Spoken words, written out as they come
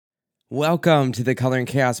Welcome to the Color and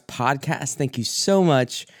Chaos podcast. Thank you so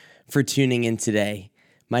much for tuning in today.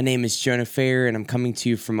 My name is Jonah Fair, and I'm coming to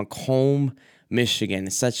you from Macomb, Michigan.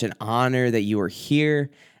 It's such an honor that you are here,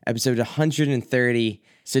 episode 130.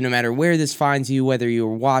 So no matter where this finds you, whether you're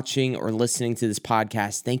watching or listening to this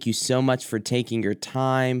podcast, thank you so much for taking your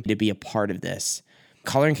time to be a part of this.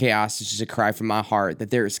 Color and Chaos is just a cry from my heart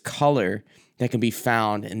that there is color that can be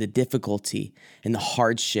found in the difficulty, in the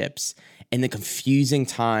hardships, in the confusing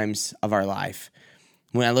times of our life.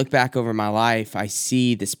 When I look back over my life, I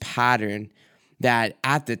see this pattern that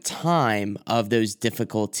at the time of those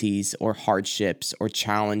difficulties or hardships or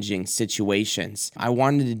challenging situations, I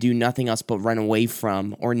wanted to do nothing else but run away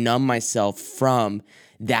from or numb myself from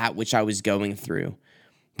that which I was going through.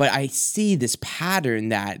 But I see this pattern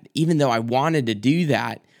that even though I wanted to do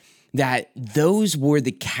that those were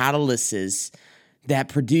the catalysts that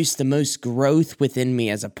produced the most growth within me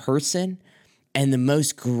as a person and the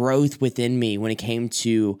most growth within me when it came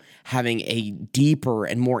to having a deeper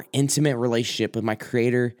and more intimate relationship with my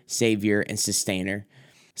Creator, Savior, and Sustainer.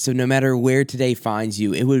 So no matter where today finds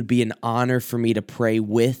you, it would be an honor for me to pray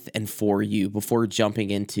with and for you before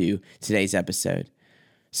jumping into today's episode.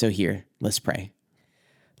 So here, let's pray.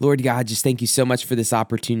 Lord God, just thank you so much for this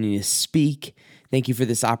opportunity to speak. Thank you for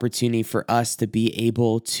this opportunity for us to be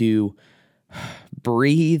able to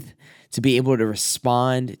breathe, to be able to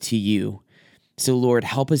respond to you. So Lord,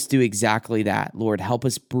 help us do exactly that. Lord, help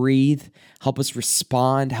us breathe, help us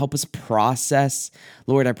respond, help us process.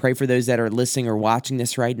 Lord, I pray for those that are listening or watching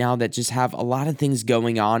this right now that just have a lot of things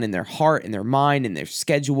going on in their heart, in their mind, in their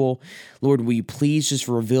schedule. Lord, will you please just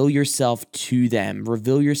reveal yourself to them,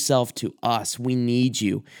 reveal yourself to us. We need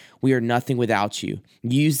you. We are nothing without you.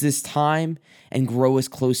 Use this time and grow us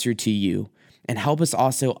closer to you. And help us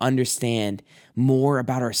also understand more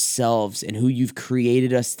about ourselves and who you've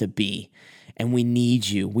created us to be. And we need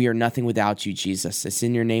you. We are nothing without you, Jesus. It's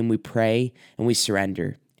in your name we pray and we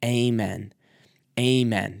surrender. Amen.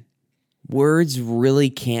 Amen. Words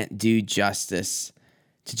really can't do justice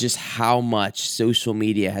to just how much social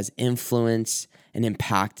media has influenced and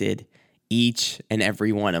impacted each and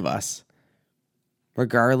every one of us.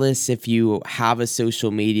 Regardless if you have a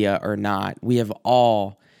social media or not, we have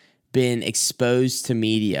all been exposed to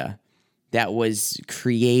media that was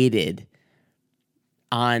created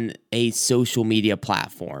on a social media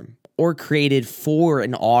platform or created for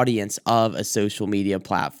an audience of a social media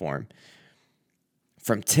platform.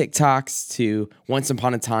 From TikToks to once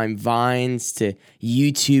upon a time Vines to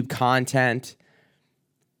YouTube content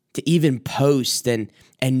to even posts and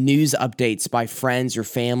news updates by friends or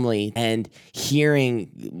family and hearing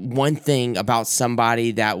one thing about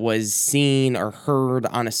somebody that was seen or heard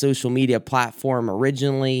on a social media platform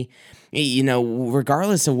originally. You know,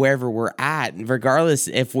 regardless of wherever we're at, regardless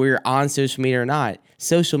if we're on social media or not,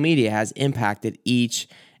 social media has impacted each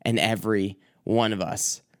and every one of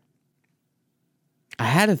us. I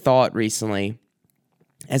had a thought recently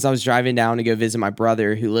as I was driving down to go visit my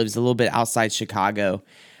brother who lives a little bit outside Chicago.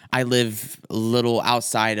 I live a little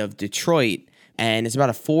outside of Detroit, and it's about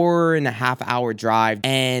a 4.5 hour drive.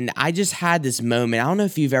 And I just had this moment. I don't know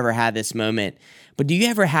if you've ever had this moment, but do you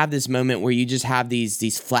ever have this moment where you just have these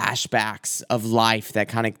flashbacks of life that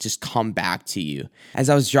kind of just come back to you? As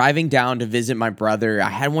I was driving down to visit my brother, I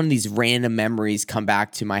had one of these random memories come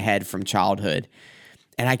back to my head from childhood.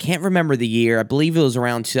 And I can't remember the year. I believe it was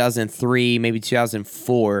around 2003, maybe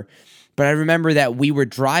 2004. But I remember that we were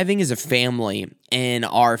driving as a family in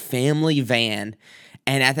our family van.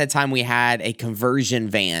 And at that time, we had a conversion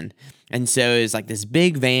van. And so it was like this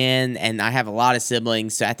big van, and I have a lot of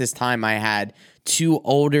siblings. So at this time, I had 2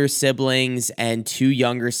 older siblings and 2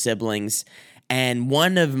 younger siblings. And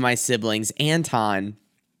one of my siblings, Anton,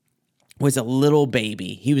 was a little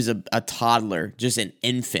baby. He was a toddler, just an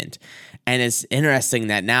infant. And it's interesting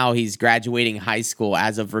that now he's graduating high school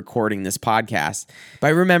as of recording this podcast. But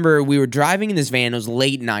I remember we were driving in this van. It was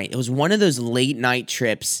late night. It was one of those late night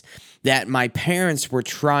trips that my parents were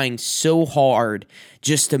trying so hard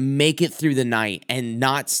just to make it through the night and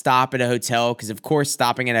not stop at a hotel, because of course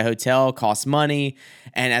stopping at a hotel costs money,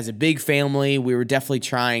 and as a big family we were definitely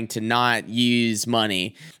trying to not use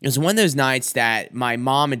money. It was one of those nights that my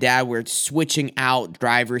mom and dad were switching out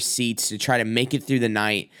driver's seats to try to make it through the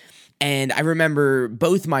night. And I remember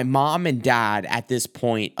both my mom and dad at this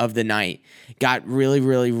point of the night got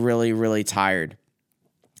really tired.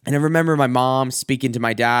 And I remember my mom speaking to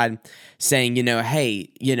my dad saying, hey,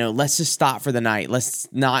 let's just stop for the night.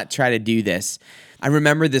 Let's not try to do this. I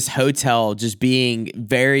remember this hotel just being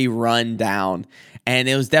very run down. And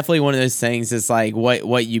it was definitely one of those things that's like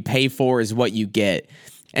what you pay for is what you get.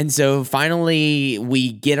 And so finally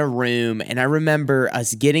we get a room, and I remember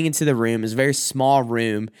us getting into the room. It was a very small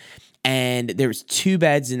room, and there was 2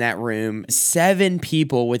 beds in that room, 7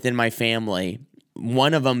 people within my family,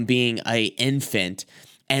 one of them being an infant.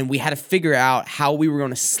 And we had to figure out how we were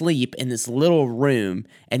going to sleep in this little room.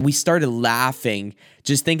 And we started laughing,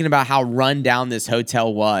 just thinking about how run down this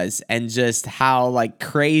hotel was and just how like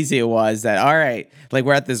crazy it was that, all right, like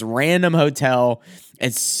we're at this random hotel.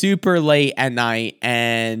 It's super late at night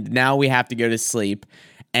and now we have to go to sleep.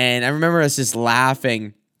 And I remember us just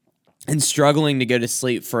laughing and struggling to go to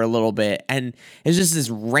sleep for a little bit. And it's just this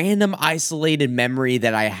random isolated memory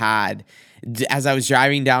that I had as I was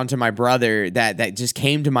driving down to my brother that just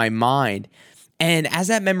came to my mind. And as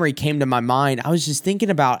that memory came to my mind, I was just thinking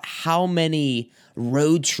about how many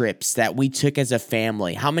road trips that we took as a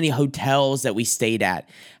family, how many hotels that we stayed at,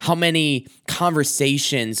 how many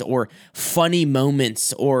conversations or funny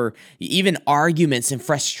moments or even arguments and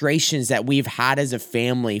frustrations that we've had as a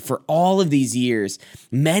family for all of these years.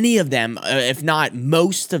 Many of them, if not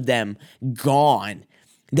most of them, gone,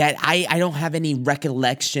 that I don't have any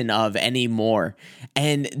recollection of anymore.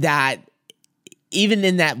 And that even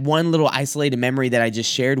in that one little isolated memory that I just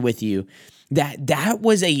shared with you, that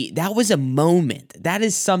was a moment. That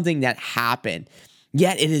is something that happened,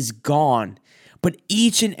 yet it is gone. But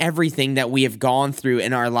each and everything that we have gone through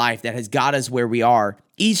in our life that has got us where we are,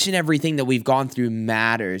 each and everything that we've gone through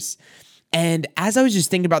matters. And as I was just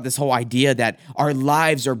thinking about this whole idea that our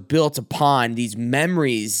lives are built upon these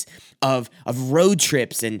memories of road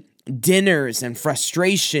trips and dinners and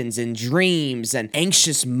frustrations and dreams and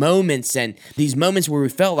anxious moments and these moments where we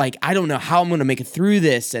felt like, I don't know how I'm going to make it through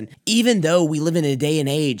this. And even though we live in a day and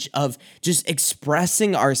age of just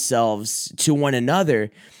expressing ourselves to one another,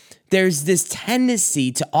 there's this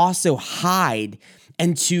tendency to also hide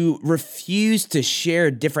and to refuse to share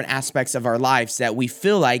different aspects of our lives that we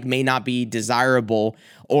feel like may not be desirable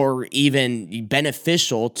or even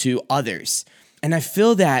beneficial to others. And I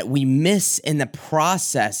feel that we miss in the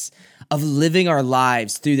process of living our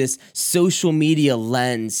lives through this social media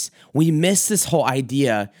lens. We miss this whole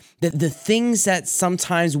idea that the things that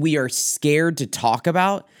sometimes we are scared to talk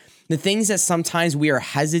about, the things that sometimes we are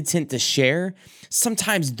hesitant to share,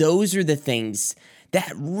 sometimes those are the things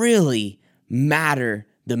that really matter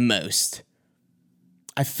the most.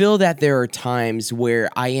 I feel that there are times where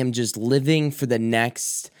I am just living for the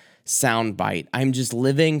next soundbite. I'm just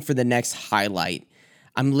living for the next highlight.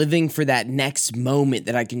 I'm living for that next moment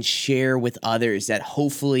that I can share with others that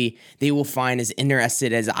hopefully they will find as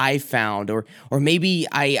interested as I found, or maybe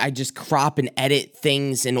I just crop and edit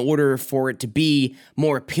things in order for it to be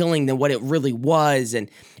more appealing than what it really was. And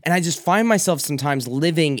I just find myself sometimes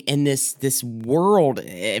living in this world,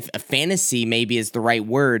 if a fantasy maybe is the right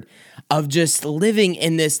word, of just living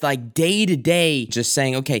in this like day to day, just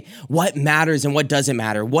saying, okay, what matters and what doesn't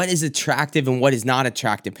matter? What is attractive and what is not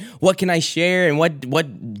attractive? What can I share and what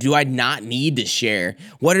do I not need to share?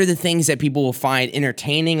 What are the things that people will find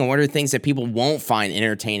entertaining and what are the things that people won't find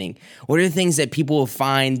entertaining? What are the things that people will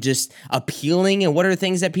find just appealing and what are the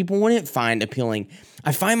things that people wouldn't find appealing?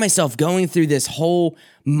 I find myself going through this whole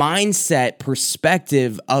mindset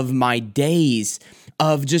perspective of my days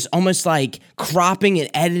of just almost like cropping and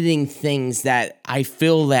editing things that I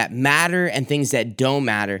feel that matter and things that don't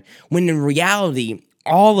matter, when in reality,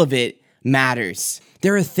 all of it matters.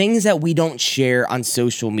 There are things that we don't share on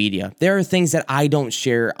social media. There are things that I don't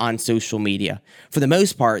share on social media. For the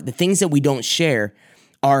most part, the things that we don't share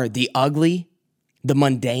are the ugly, the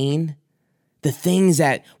mundane, the things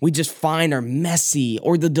that we just find are messy,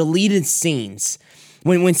 or the deleted scenes.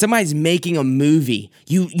 When somebody's making a movie,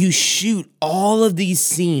 you shoot all of these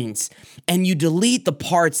scenes and you delete the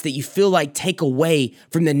parts that you feel like take away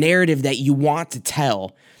from the narrative that you want to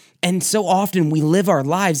tell. And so often we live our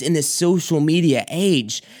lives in this social media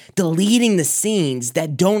age, deleting the scenes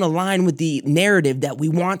that don't align with the narrative that we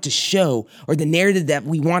want to show or the narrative that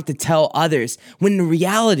we want to tell others. When in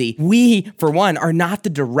reality, we, for one, are not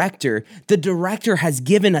the director. The director has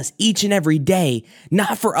given us each and every day,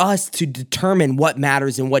 not for us to determine what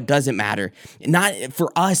matters and what doesn't matter, not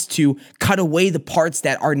for us to cut away the parts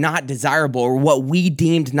that are not desirable or what we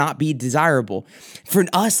deemed not be desirable, for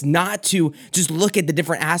us not to just look at the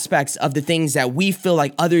different aspects of the things that we feel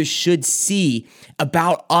like others should see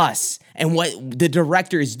about us and what the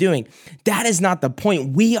director is doing. That is not the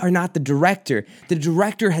point. We are not the director. The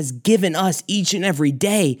director has given us each and every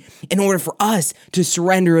day in order for us to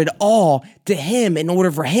surrender it all to him, in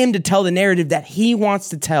order for him to tell the narrative that he wants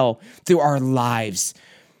to tell through our lives.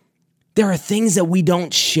 There are things that we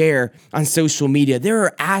don't share on social media. There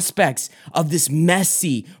are aspects of this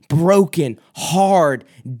messy, broken, hard,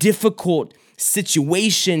 difficult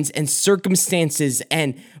situations and circumstances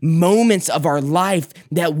and moments of our life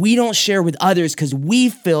that we don't share with others because we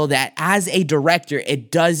feel that as a director,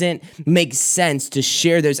 it doesn't make sense to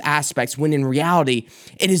share those aspects, when in reality,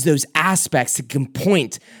 it is those aspects that can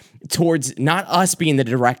point towards not us being the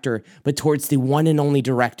director, but towards the one and only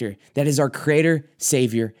director that is our creator,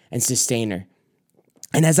 savior, and sustainer.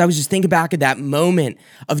 And as I was just thinking back at that moment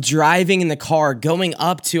of driving in the car, going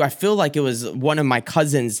up to, I feel like it was one of my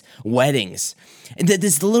cousin's weddings, and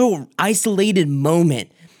this little isolated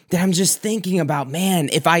moment that I'm just thinking about, man,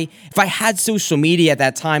 if I had social media at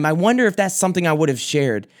that time, I wonder if that's something I would have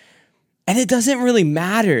shared. And it doesn't really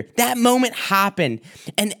matter. That moment happened,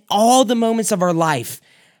 and all the moments of our life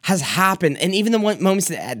has happened, and even the moments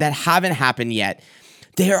that haven't happened yet,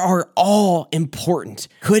 they are all important.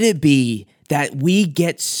 Could it be that we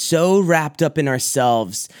get so wrapped up in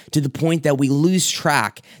ourselves to the point that we lose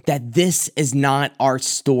track that this is not our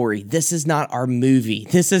story, this is not our movie,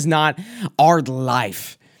 this is not our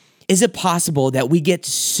life? Is it possible that we get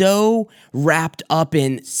so wrapped up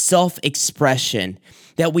in self-expression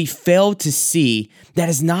that we fail to see that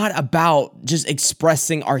it's not about just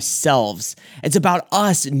expressing ourselves? It's about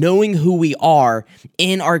us knowing who we are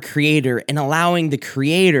in our Creator and allowing the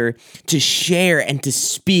Creator to share and to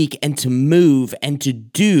speak and to move and to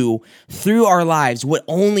do through our lives what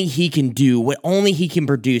only He can do, what only He can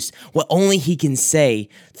produce, what only He can say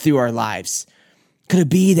through our lives. Could it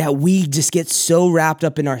be that we just get so wrapped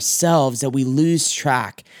up in ourselves that we lose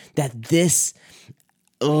track that this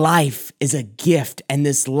life is a gift and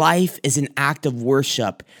this life is an act of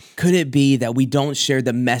worship? Could it be that we don't share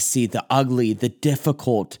the messy, the ugly, the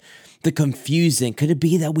difficult, the confusing? Could it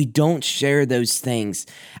be that we don't share those things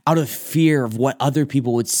out of fear of what other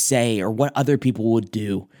people would say or what other people would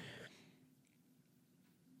do?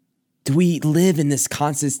 Do we live in this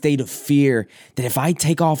constant state of fear that if I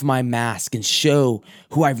take off my mask and show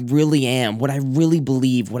who I really am, what I really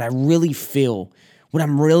believe, what I really feel, what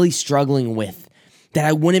I'm really struggling with, that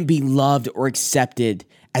I wouldn't be loved or accepted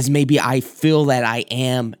as maybe I feel that I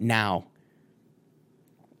am now?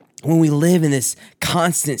 When we live in this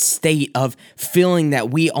constant state of feeling that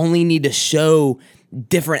we only need to show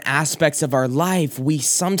different aspects of our life, we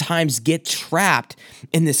sometimes get trapped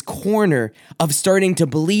in this corner of starting to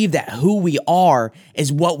believe that who we are is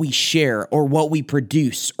what we share or what we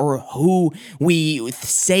produce or who we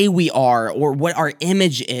say we are or what our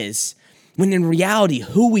image is. When in reality,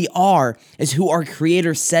 who we are is who our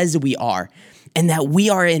Creator says we are, and that we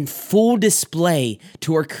are in full display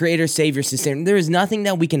to our Creator, Savior, Sustainer. There is nothing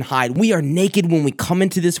that we can hide. We are naked when we come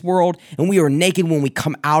into this world, and we are naked when we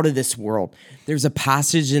come out of this world. There's a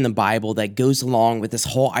passage in the Bible that goes along with this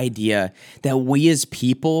whole idea that we as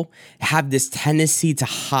people have this tendency to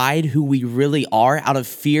hide who we really are out of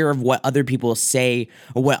fear of what other people say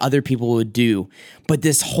or what other people would do. But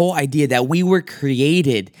this whole idea that we were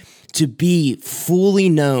created to be fully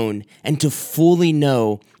known and to fully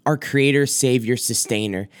know our Creator, Savior,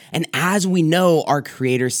 Sustainer. And as we know our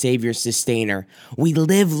Creator, Savior, Sustainer, we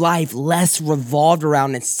live life less revolved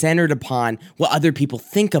around and centered upon what other people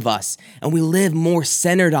think of us. And we live more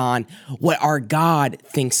centered on what our God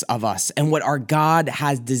thinks of us and what our God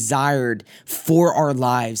has desired for our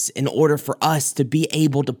lives in order for us to be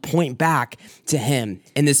able to point back to Him.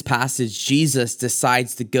 In this passage, Jesus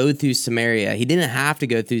decides to go through Samaria. He didn't have to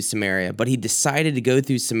go through Samaria, but He decided to go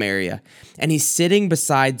through Samaria. And He's sitting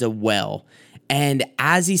beside the well. And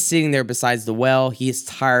as he's sitting there beside the well, he is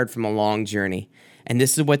tired from a long journey. And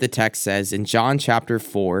this is what the text says in John chapter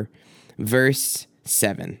 4, verse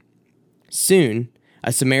 7. Soon,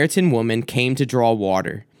 a Samaritan woman came to draw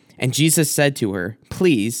water, and Jesus said to her,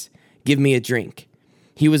 "Please give me a drink."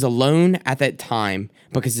 He was alone at that time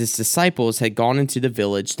because his disciples had gone into the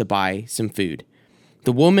village to buy some food.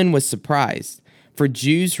 The woman was surprised, for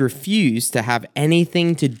Jews refused to have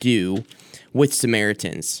anything to do with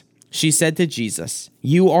Samaritans. She said to Jesus,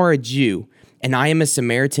 "You are a Jew, and I am a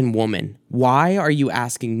Samaritan woman. Why are you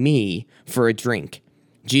asking me for a drink?"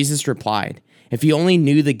 Jesus replied, "If you only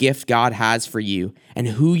knew the gift God has for you and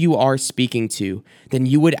who you are speaking to, then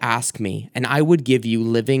you would ask me, and I would give you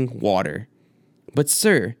living water." "But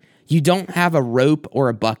sir, you don't have a rope or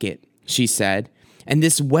a bucket," she said, "and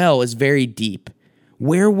this well is very deep.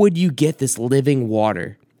 Where would you get this living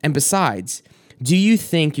water? And besides, do you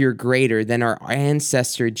think you're greater than our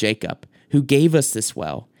ancestor Jacob, who gave us this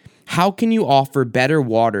well? How can you offer better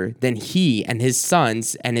water than he and his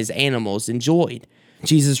sons and his animals enjoyed?"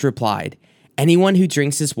 Jesus replied, "Anyone who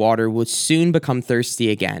drinks this water will soon become thirsty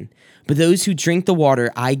again. But those who drink the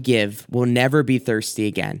water I give will never be thirsty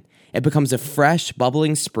again. It becomes a fresh,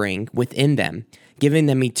 bubbling spring within them, giving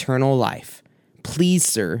them eternal life." "Please,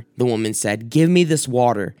 sir," the woman said, "give me this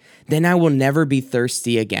water. Then I will never be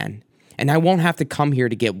thirsty again, and I won't have to come here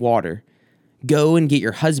to get water." "Go and get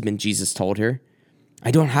your husband," Jesus told her.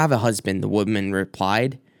 "I don't have a husband," the woman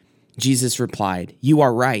replied. Jesus replied, "You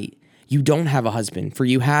are right. You don't have a husband, for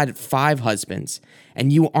you had 5 husbands,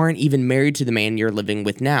 and you aren't even married to the man you're living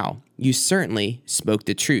with now. You certainly spoke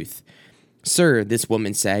the truth." "Sir," this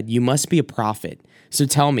woman said, "you must be a prophet. So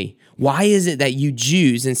tell me, why is it that you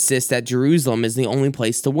Jews insist that Jerusalem is the only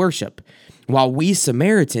place to worship, while we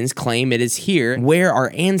Samaritans claim it is here where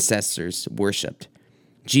our ancestors worshipped?"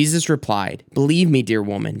 Jesus replied, "Believe me, dear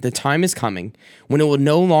woman, the time is coming when it will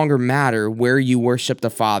no longer matter where you worship the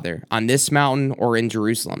Father, on this mountain or in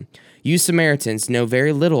Jerusalem. You Samaritans know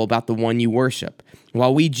very little about the one you worship,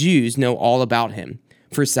 while we Jews know all about him.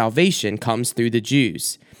 For salvation comes through the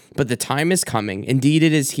Jews. But the time is coming, indeed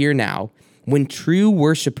it is here now, when true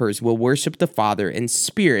worshipers will worship the Father in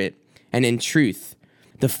spirit and in truth.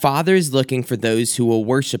 The Father is looking for those who will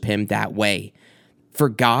worship him that way. For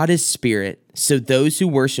God is spirit, so those who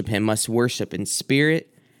worship him must worship in spirit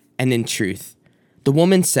and in truth." The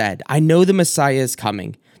woman said, "I know the Messiah is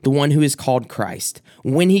coming, the one who is called Christ.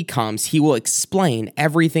 When he comes, he will explain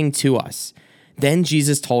everything to us." Then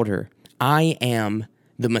Jesus told her, "I am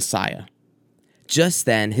the Messiah." Just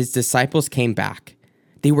then, his disciples came back.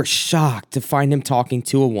 They were shocked to find him talking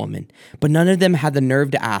to a woman, but none of them had the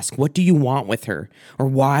nerve to ask, "What do you want with her?" or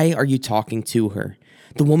 "Why are you talking to her?"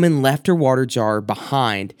 The woman left her water jar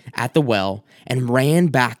behind at the well and ran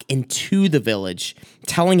back into the village,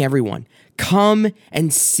 telling everyone, "Come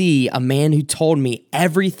and see a man who told me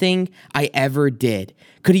everything I ever did.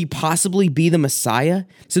 Could he possibly be the Messiah?"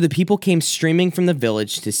 So the people came streaming from the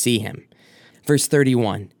village to see him. Verse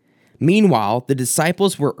 31. Meanwhile, the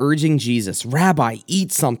disciples were urging Jesus, "Rabbi,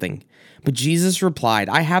 eat something." But Jesus replied,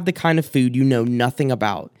 "I have the kind of food you know nothing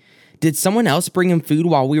about." "Did someone else bring him food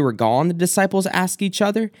while we were gone?" the disciples asked each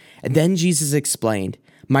other. And then Jesus explained,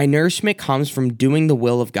 "My nourishment comes from doing the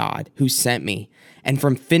will of God, who sent me, and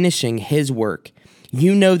from finishing his work.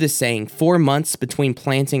 You know the saying, 4 months between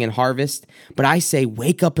planting and harvest. But I say,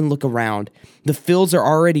 wake up and look around. The fields are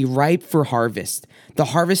already ripe for harvest. The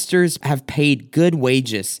harvesters have paid good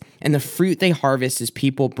wages, and the fruit they harvest is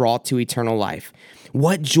people brought to eternal life.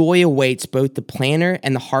 What joy awaits both the planter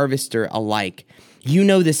and the harvester alike. You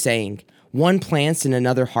know the saying, one plants and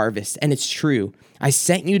another harvests, and it's true. I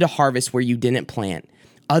sent you to harvest where you didn't plant.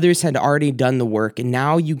 Others had already done the work, and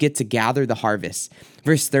now you get to gather the harvest."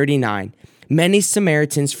 Verse 39, many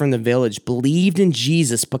Samaritans from the village believed in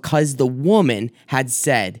Jesus because the woman had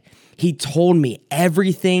said, "He told me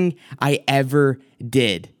everything I ever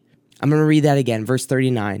did." I'm going to read that again. Verse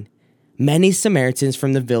 39, many Samaritans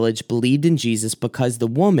from the village believed in Jesus because the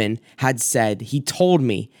woman had said, "He told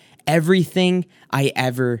me everything I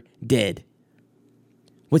ever did."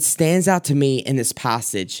 What stands out to me in this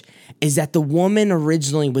passage is that the woman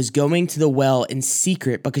originally was going to the well in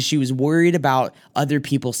secret because she was worried about other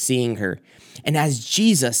people seeing her. And as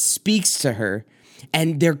Jesus speaks to her,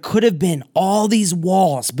 and there could have been all these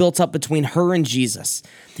walls built up between her and Jesus.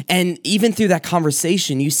 And even through that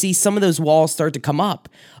conversation, you see some of those walls start to come up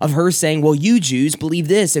of her saying, "Well, you Jews believe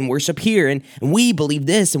this and worship here, and we believe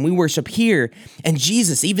this and we worship here." And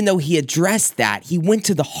Jesus, even though he addressed that, he went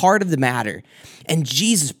to the heart of the matter. And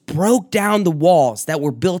Jesus broke down the walls that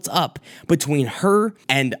were built up between her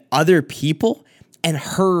and other people and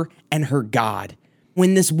her God.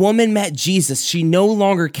 When this woman met Jesus, she no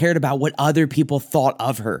longer cared about what other people thought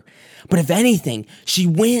of her. But if anything, she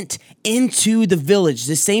went into the village,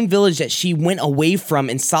 the same village that she went away from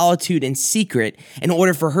in solitude and secret in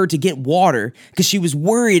order for her to get water, because she was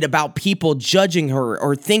worried about people judging her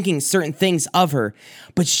or thinking certain things of her.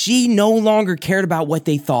 But she no longer cared about what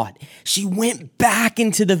they thought. She went back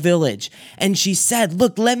into the village and she said,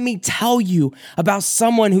 "Look, let me tell you about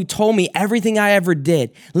someone who told me everything I ever did.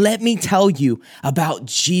 Let me tell you about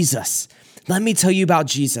Jesus. Let me tell you about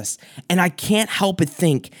Jesus." And I can't help but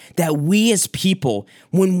think that we as people,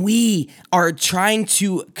 when we are trying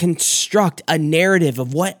to construct a narrative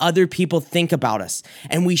of what other people think about us,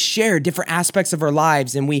 and we share different aspects of our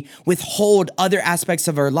lives and we withhold other aspects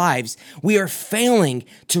of our lives, we are failing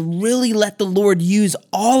to really let the Lord use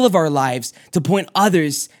all of our lives to point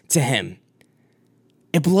others to him.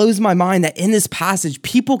 It blows my mind that in this passage,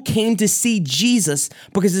 people came to see Jesus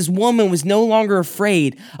because this woman was no longer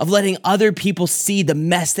afraid of letting other people see the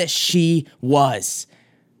mess that she was.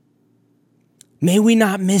 May we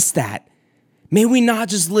not miss that. May we not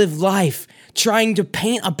just live life trying to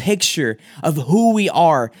paint a picture of who we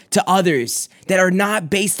are to others that are not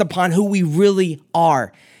based upon who we really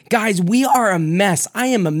are. Guys, we are a mess. I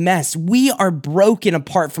am a mess. We are broken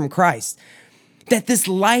apart from Christ. That this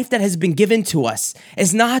life that has been given to us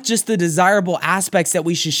is not just the desirable aspects that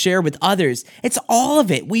we should share with others. It's all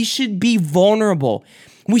of it. We should be vulnerable.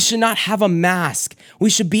 We should not have a mask. We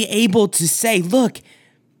should be able to say, look,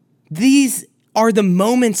 these are the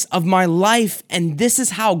moments of my life, and this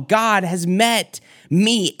is how God has met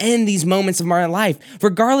me in these moments of my life,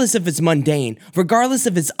 regardless if it's mundane, regardless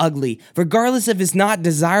if it's ugly, regardless if it's not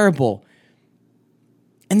desirable.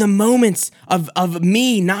 In the moments of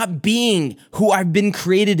me not being who I've been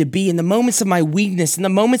created to be, in the moments of my weakness, in the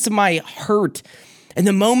moments of my hurt, in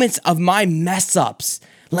the moments of my mess ups,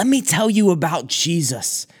 let me tell you about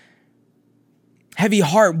Jesus. Heavy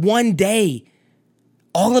heart, one day,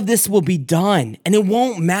 all of this will be done, and it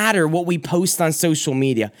won't matter what we post on social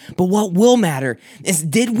media. But what will matter is,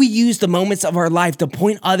 did we use the moments of our life to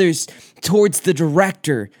point others towards the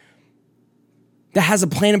director that has a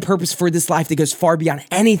plan and purpose for this life that goes far beyond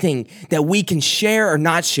anything that we can share or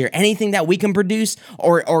not share, anything that we can produce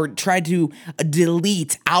or try to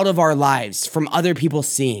delete out of our lives from other people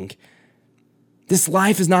seeing? This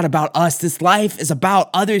life is not about us. This life is about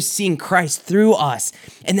others seeing Christ through us.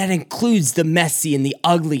 And that includes the messy and the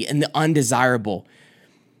ugly and the undesirable.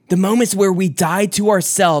 The moments where we die to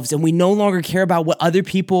ourselves and we no longer care about what other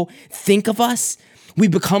people think of us. We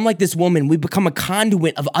become like this woman. We become a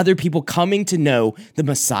conduit of other people coming to know the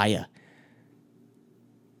Messiah.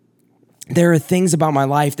 There are things about my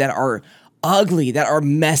life that are ugly, that are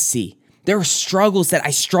messy. There are struggles that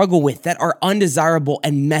I struggle with that are undesirable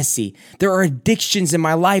and messy. There are addictions in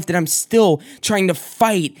my life that I'm still trying to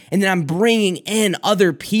fight, and then I'm bringing in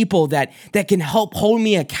other people that can help hold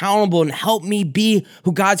me accountable and help me be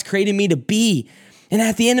who God's created me to be. And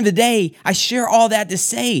at the end of the day, I share all that to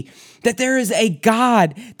say that there is a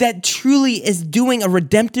God that truly is doing a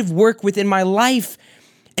redemptive work within my life.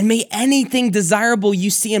 And may anything desirable you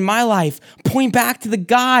see in my life point back to the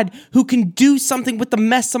God who can do something with the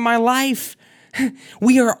mess of my life.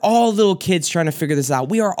 We are all little kids trying to figure this out.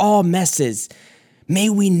 We are all messes. May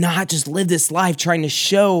we not just live this life trying to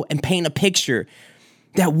show and paint a picture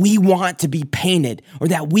that we want to be painted or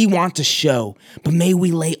that we want to show, but may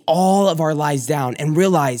we lay all of our lives down and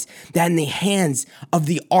realize that in the hands of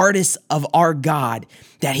the artist of our God,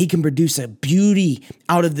 that he can produce a beauty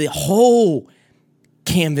out of the whole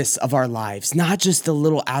canvas of our lives, not just the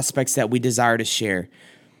little aspects that we desire to share.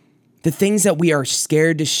 The things that we are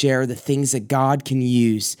scared to share, the things that God can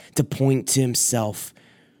use to point to himself.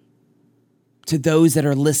 To those that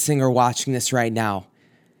are listening or watching this right now,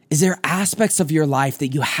 is there aspects of your life that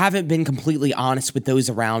you haven't been completely honest with those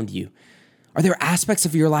around you? Are there aspects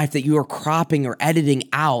of your life that you are cropping or editing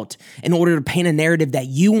out in order to paint a narrative that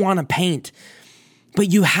you want to paint,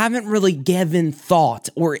 but you haven't really given thought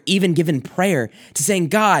or even given prayer to saying,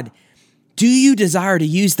 God, do you desire to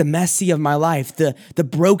use the messy of my life, the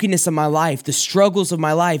brokenness of my life, the struggles of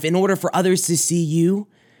my life in order for others to see you?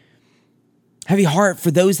 Heavy heart,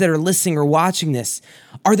 for those that are listening or watching this,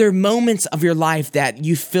 are there moments of your life that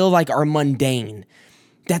you feel like are mundane,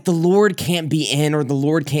 that the Lord can't be in or the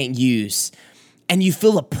Lord can't use, and you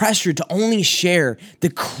feel a pressure to only share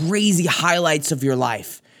the crazy highlights of your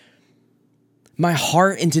life? My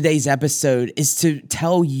heart in today's episode is to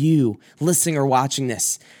tell you, listening or watching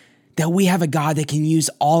this, that we have a God that can use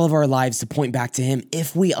all of our lives to point back to him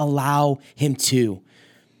if we allow him to.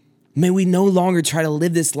 May we no longer try to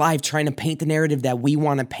live this life trying to paint the narrative that we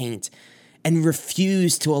want to paint and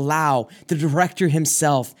refuse to allow the director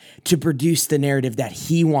himself to produce the narrative that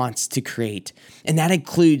he wants to create. And that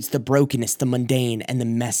includes the brokenness, the mundane, and the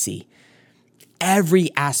messy. Every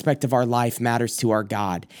aspect of our life matters to our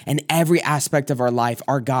God, and every aspect of our life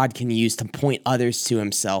our God can use to point others to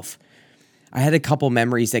himself. I had a couple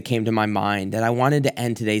memories that came to my mind that I wanted to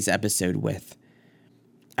end today's episode with.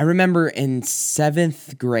 I remember in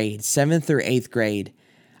 7th or 8th grade,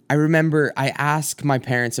 I remember I asked my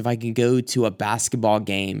parents if I could go to a basketball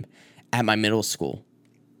game at my middle school.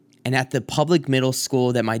 And at the public middle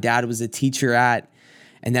school that my dad was a teacher at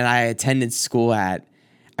and that I attended school at,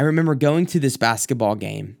 I remember going to this basketball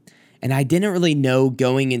game. And I didn't really know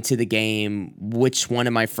going into the game which one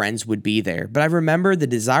of my friends would be there. But I remember the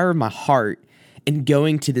desire of my heart in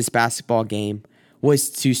going to this basketball game was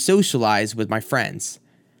to socialize with my friends.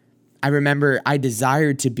 I remember I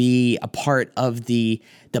desired to be a part of the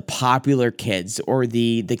popular kids or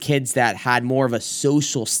the kids that had more of a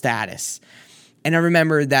social status. And I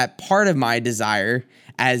remember that part of my desire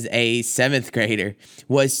as a 7th grader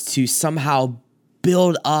was to somehow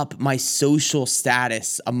build up my social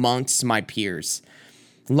status amongst my peers.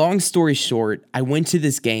 Long story short, I went to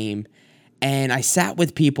this game and I sat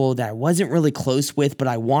with people that I wasn't really close with, but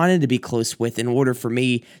I wanted to be close with in order for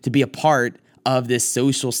me to be a part of this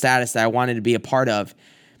social status that I wanted to be a part of.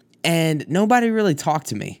 And nobody really talked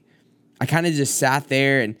to me. I kind of just sat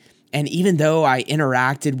there, and even though I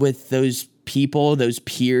interacted with those people, those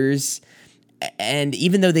peers, and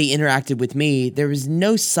even though they interacted with me, there was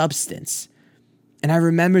no substance. And I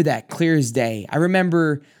remember that clear as day. I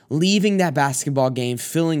remember leaving that basketball game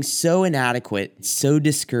feeling so inadequate, so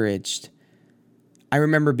discouraged. I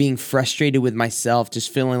remember being frustrated with myself,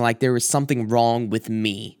 just feeling like there was something wrong with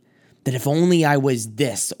me. That if only I was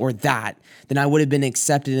this or that, then I would have been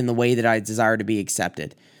accepted in the way that I desire to be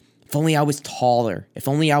accepted. If only I was taller, if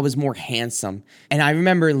only I was more handsome. And I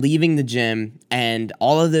remember leaving the gym, and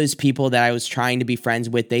all of those people that I was trying to be friends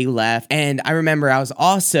with, they left. And I remember I was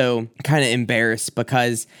also kind of embarrassed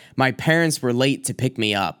because my parents were late to pick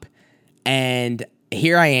me up. And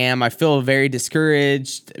here I am, I feel very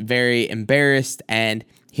discouraged, very embarrassed, and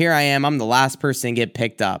here I am, I'm the last person to get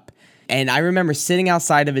picked up. And I remember sitting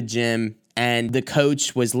outside of a gym, and the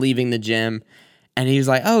coach was leaving the gym, and he was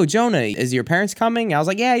like, "Oh, Jonah, is your parents coming?" I was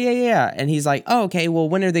like, yeah. And he's like, "Oh, okay, well,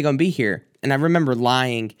 when are they going to be here?" And I remember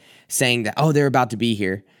lying, saying that, "Oh, they're about to be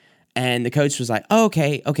here." And the coach was like, "Oh,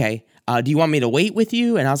 okay. Do you want me to wait with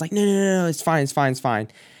you?" And I was like, no, it's fine.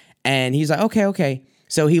 And he's like, okay.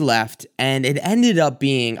 So he left, and it ended up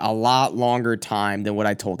being a lot longer time than what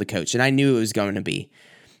I told the coach, and I knew it was going to be.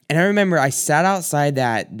 And I remember I sat outside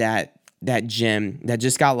that gym that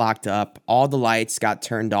just got locked up. All the lights got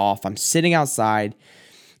turned off. I'm sitting outside,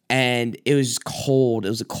 and it was cold. It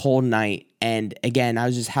was a cold night. And again, I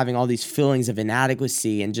was just having all these feelings of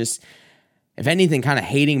inadequacy and just, if anything, kind of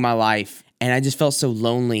hating my life. And I just felt so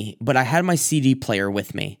lonely. But I had my CD player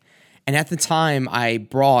with me. And at the time, I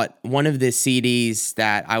brought one of the CDs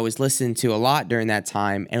that I was listening to a lot during that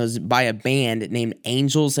time. And it was by a band named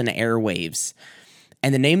Angels and Airwaves.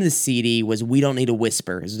 And the name of the CD was We Don't Need a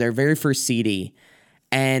Whisper. It was their very first CD.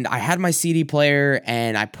 And I had my CD player,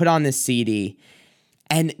 and I put on this CD.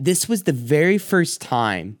 And this was the very first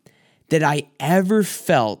time that I ever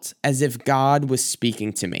felt as if God was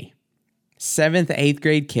speaking to me. 7th, 8th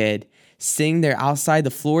grade kid, sitting there outside the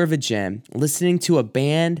floor of a gym, listening to a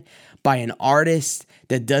band by an artist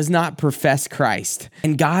that does not profess Christ.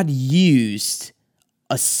 And God used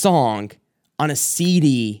a song on a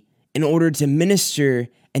CD in order to minister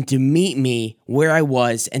and to meet me where I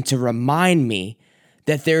was and to remind me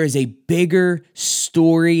that there is a bigger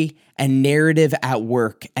story and narrative at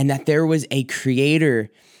work, and that there was a creator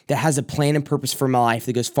that has a plan and purpose for my life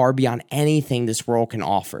that goes far beyond anything this world can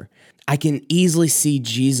offer. I can easily see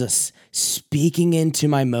Jesus speaking into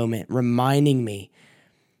my moment, reminding me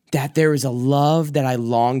that there is a love that I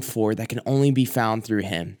longed for that can only be found through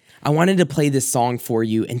him. I wanted to play this song for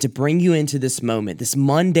you and to bring you into this moment, this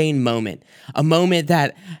mundane moment, a moment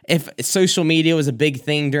that if social media was a big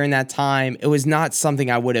thing during that time, it was not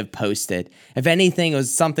something I would have posted. If anything, it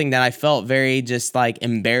was something that I felt very just like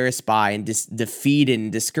embarrassed by and defeated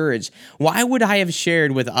and discouraged. Why would I have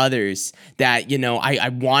shared with others that, I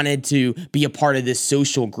wanted to be a part of this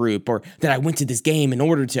social group, or that I went to this game in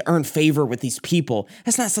order to earn favor with these people?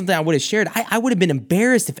 That's not something I would have shared. I would have been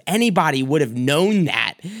embarrassed if anybody would have known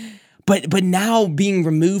that. But now being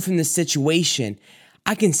removed from the situation,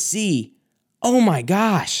 I can see, oh my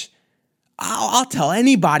gosh, I'll tell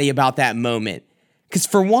anybody about that moment. Because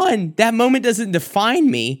for one, that moment doesn't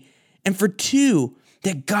define me. And for two,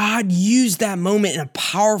 that God used that moment in a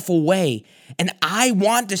powerful way. And I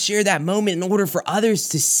want to share that moment in order for others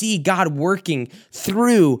to see God working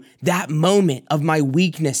through that moment of my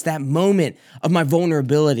weakness, that moment of my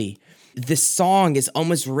vulnerability. This song is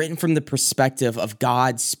almost written from the perspective of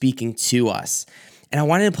God speaking to us. And I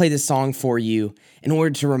wanted to play this song for you in order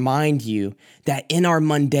to remind you that in our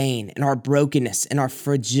mundane, in our brokenness, in our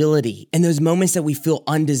fragility, in those moments that we feel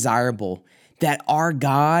undesirable, that our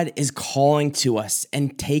God is calling to us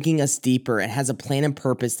and taking us deeper and has a plan and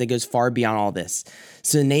purpose that goes far beyond all this.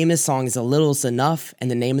 So the name of the song is A Little Is Enough,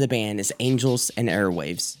 and the name of the band is Angels and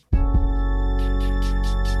Airwaves.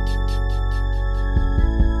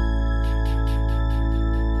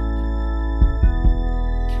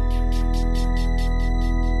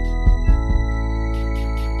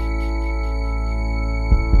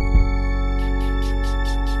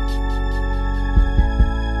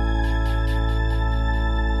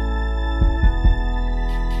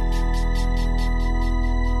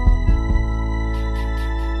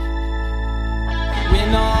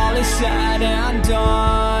 Said and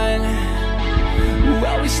done,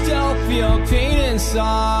 well, we still feel pain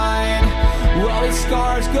inside. Well, the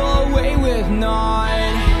scars go away with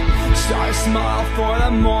night. Stars smile for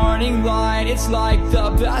the morning light. It's like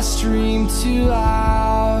the best dream to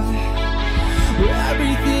have.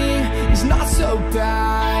 Everything is not so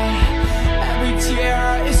bad. left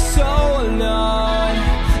here is so alone,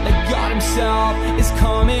 like God himself is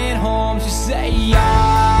coming home to say, I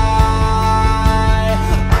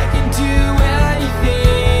can do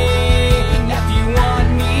anything if you want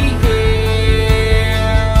me here.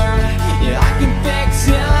 Yeah, I can fix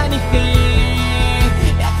anything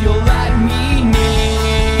if you'll let me near.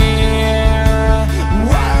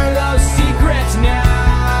 What are those secrets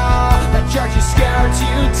now that church is scared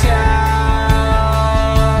to tell?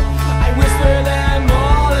 I whisper them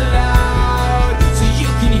all aloud so you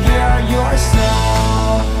can hear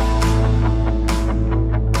yourself.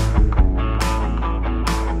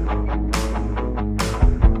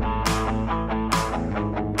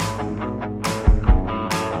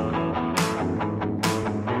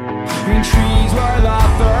 Green trees were the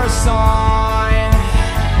first sign,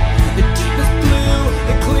 the deepest blue,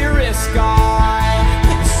 the clearest sky.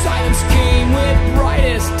 The silence came with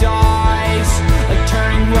brightest dyes, like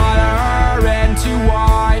turning water into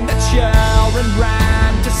wine. The children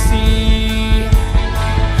ran to see.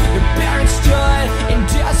 Their parents stood in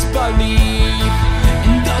disbelief,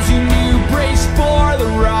 and those who knew braced for the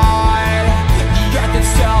ride. The earth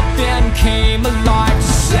itself then came alive to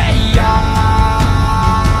say,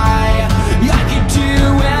 I could do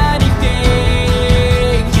anything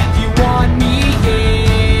if you want me here.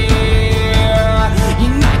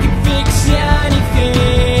 And I can fix anything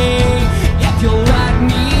if you'll let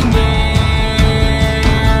me near.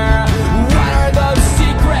 What are those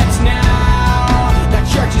secrets now that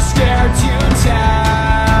church is scared to tell?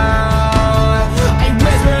 I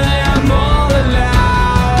whisper them all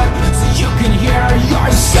aloud so you can hear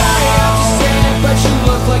yourself. Say it, but you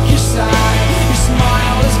look like you're sad. Your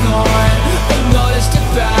smile is gone. I noticed it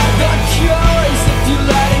bad. The cure is if you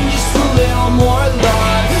let in just a little more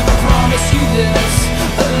love. I promise you this,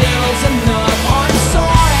 a little's enough. I'm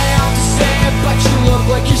sorry I have to say it, but you look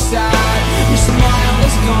like you're sad. Your smile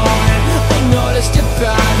is gone. I noticed it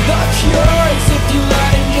bad. The cure is if you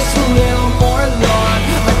let in just a little more love.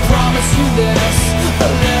 I promise you this, a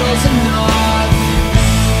little's enough.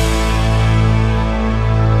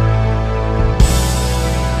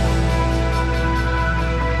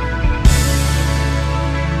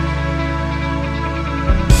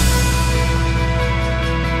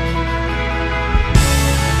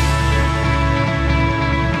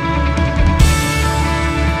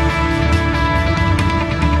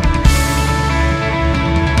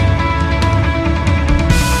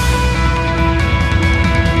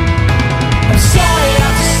 I'm sorry I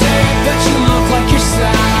have to say it, but you look like you're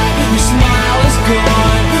sad. Your smile is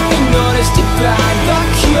gone. I noticed it bad. The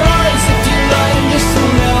cure is if you let in just a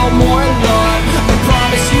little more love. I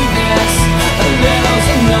promise you this, a little's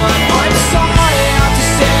enough. I'm sorry I have to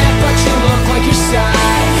say it, but you look like you're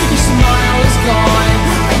sad. Your smile is gone.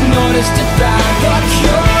 I noticed it bad. The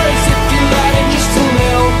cure is if you let in just a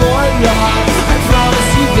little more love. I promise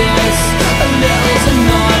you this, a little's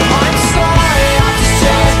enough. I'm sorry I have to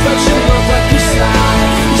say it, but you look like you're sad.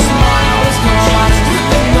 Your smile is gone.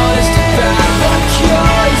 I noticed it bad. The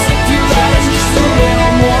cure is if you let in just a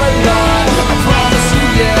little more love. I promise you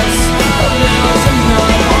this, a little's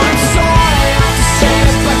enough. I'm sorry I have to say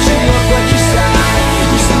it, but you look like you're sad.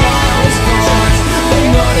 Your smile is gone. I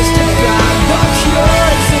noticed it bad. The cure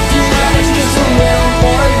is if you let in just a little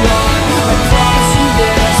more love. I promise you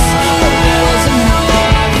this, a little's enough.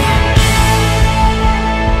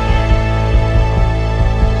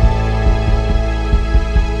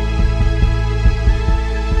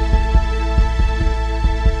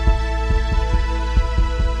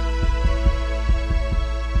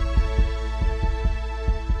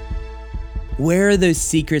 Where are those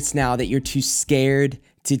secrets now that you're too scared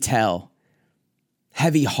to tell?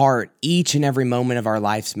 Heavy heart, each and every moment of our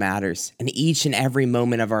lives matters, and each and every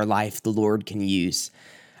moment of our life the Lord can use.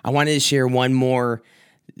 I wanted to share one more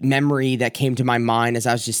memory that came to my mind as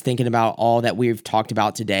I was just thinking about all that we've talked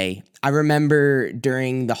about today. I remember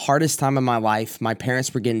during the hardest time of my life, my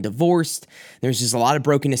parents were getting divorced. There was just a lot of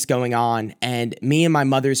brokenness going on, and me and my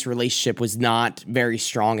mother's relationship was not very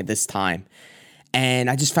strong at this time. And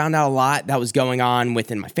I just found out a lot that was going on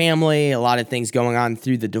within my family, a lot of things going on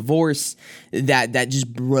through the divorce that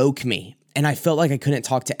just broke me. And I felt like I couldn't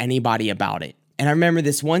talk to anybody about it. And I remember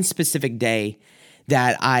this one specific day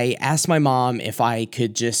that I asked my mom if I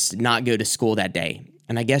could just not go to school that day.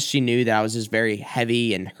 And I guess she knew that I was just very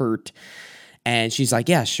heavy and hurt. And she's like,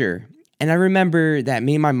 yeah, sure. And I remember that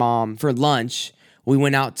me and my mom, for lunch, we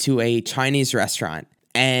went out to a Chinese restaurant.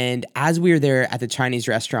 And as we were there at the Chinese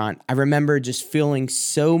restaurant, I remember just feeling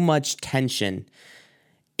so much tension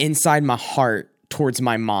inside my heart towards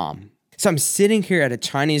my mom. So I'm sitting here at a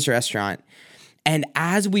Chinese restaurant, and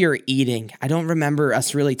as we are eating, I don't remember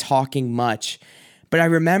us really talking much, But I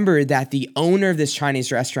remember that the owner of this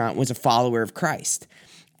Chinese restaurant was a follower of Christ,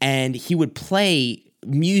 and he would play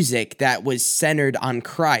music that was centered on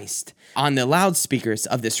Christ on the loudspeakers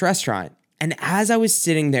of this restaurant. And as I was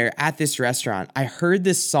sitting there at this restaurant, I heard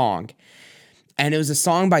this song, and it was a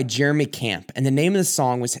song by Jeremy Camp. And the name of the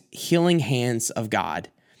song was Healing Hands of God,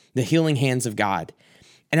 The Healing Hands of God.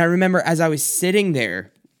 And I remember as I was sitting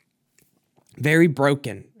there, very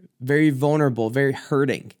broken, very vulnerable, very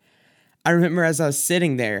hurting. I remember as I was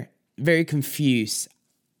sitting there, very confused,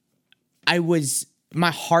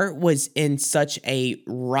 my heart was in such a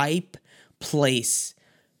ripe place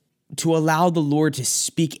to allow the Lord to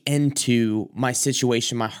speak into my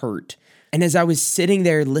situation, my hurt. And as I was sitting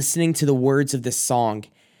there listening to the words of this song,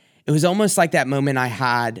 it was almost like that moment I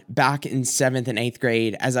had back in 7th and 8th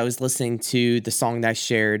grade as I was listening to the song that I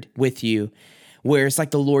shared with you, where it's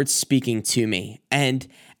like the Lord speaking to me. And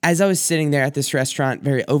as I was sitting there at this restaurant,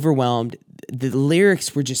 very overwhelmed, the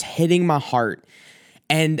lyrics were just hitting my heart.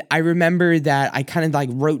 And I remember that I kind of like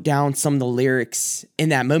wrote down some of the lyrics in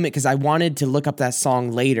that moment because I wanted to look up that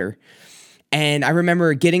song later. And I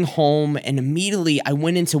remember getting home and immediately I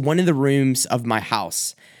went into one of the rooms of my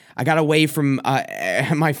house. I got away from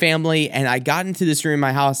my family and I got into this room in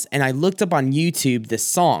my house and I looked up on YouTube this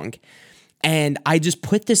song and I just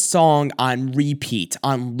put this song on repeat,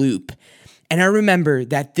 on loop. And I remember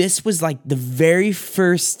that this was like the very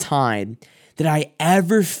first time that I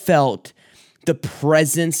ever felt the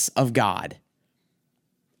presence of God.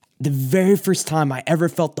 The very first time I ever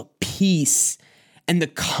felt the peace and the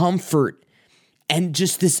comfort and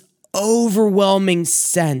just this overwhelming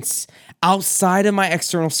sense outside of my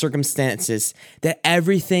external circumstances that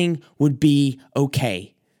everything would be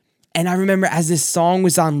okay. And I remember as this song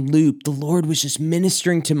was on loop, the Lord was just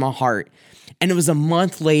ministering to my heart. And it was a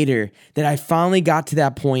month later that I finally got to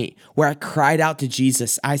that point where I cried out to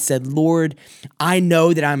Jesus. I said, Lord, I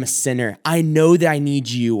know that I'm a sinner. I know that I need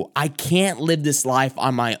you. I can't live this life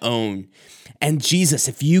on my own. And Jesus,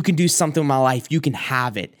 if you can do something in my life, you can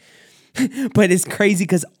have it. But it's crazy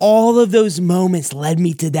because all of those moments led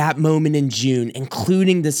me to that moment in June,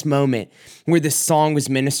 including this moment where this song was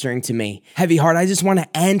ministering to me. Heavy Heart, I just want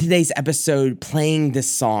to end today's episode playing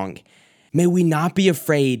this song. May we not be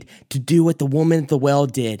afraid to do what the woman at the well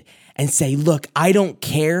did and say, look, I don't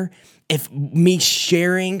care if me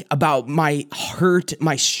sharing about my hurt,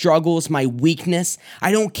 my struggles, my weakness,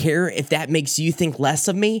 I don't care if that makes you think less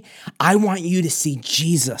of me. I want you to see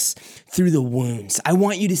Jesus through the wounds. I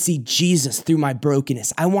want you to see Jesus through my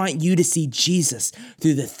brokenness. I want you to see Jesus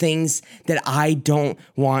through the things that I don't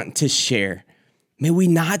want to share. May we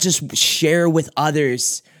not just share with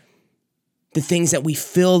others the things that we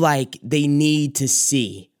feel like they need to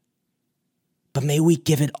see, but may we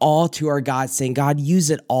give it all to our God, saying, God, use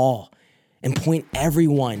it all and point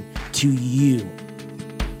everyone to you,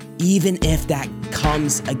 even if that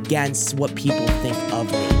comes against what people think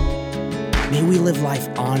of me. May we live life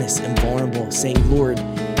honest and vulnerable, saying, Lord,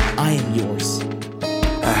 I am yours.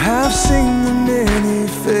 I have seen the many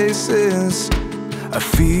faces of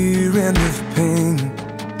fear and of pain.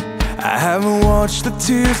 I haven't watched the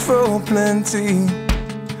tears fall plenty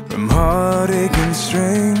from heartache and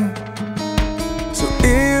strain. So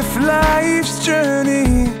if life's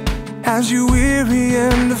journey has you weary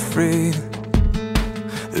and afraid,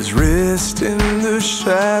 there's rest in the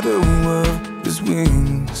shadow of His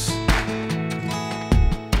wings.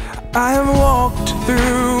 I have walked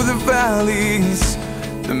through the valleys,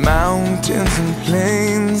 the mountains and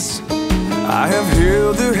plains. I have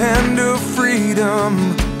held the hand of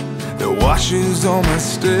freedom that washes all my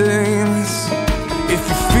stains. If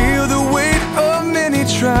you feel the weight of many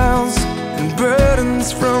trials and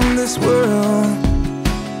burdens from this world,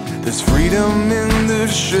 there's freedom in the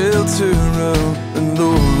shelter of the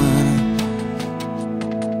Lord.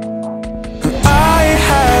 I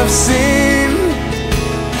have seen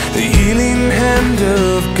the healing hand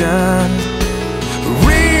of God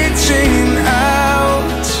reaching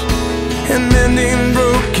out and mending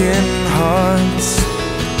broken hearts.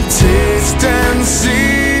 Taste and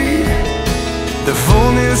see the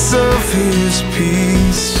fullness of His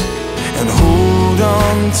peace and hold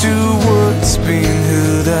on to what's been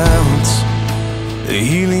held out, the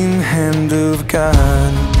healing hand of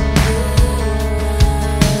God.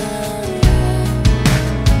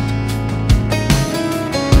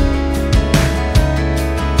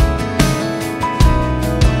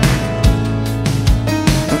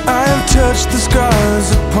 I have touched the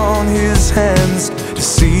scars upon His hands to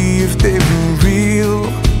see if they were real.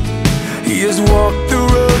 He has walked the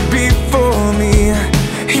road before me.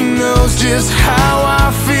 He knows just how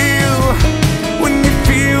I feel when you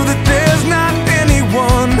feel that there's not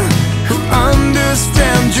anyone who understands.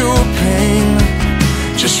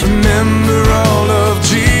 remember all of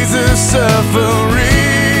Jesus'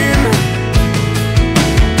 suffering.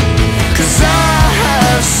 'Cause I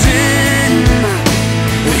have seen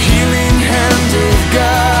the healing hand of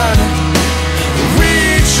God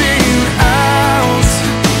reaching out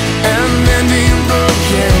and mending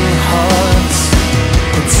broken hearts.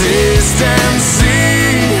 Taste and see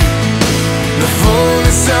the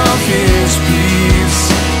fullness of His peace,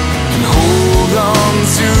 and hold on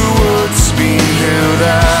to what's being held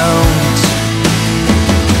out.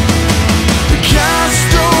 Cast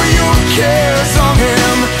all your cares on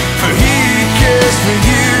Him, for He cares for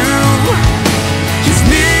you. He's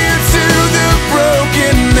near to the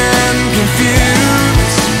broken and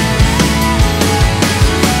confused.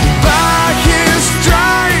 By His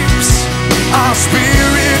stripes our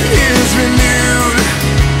spirit is renewed.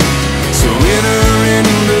 So enter in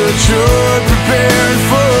the joy prepared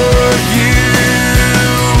for you.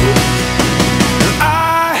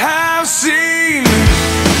 I have seen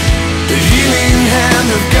the healing hand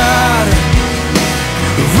of God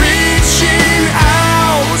reaching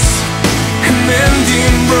out and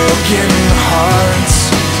mending broken hearts.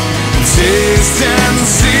 Taste and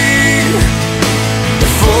see the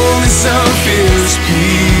fullness of His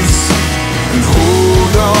peace, and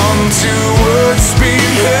hold on to what's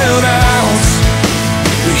being held out.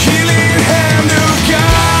 The healing hand of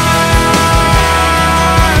God.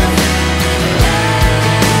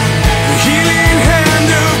 The healing hand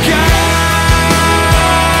of God.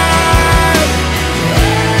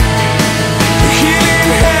 The healing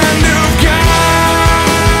hand of God.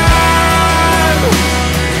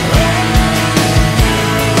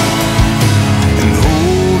 And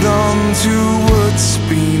hold on to what's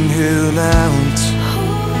being held out.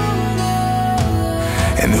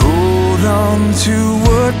 And hold on to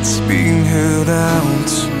what's being held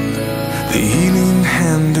out. The healing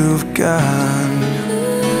hand of God.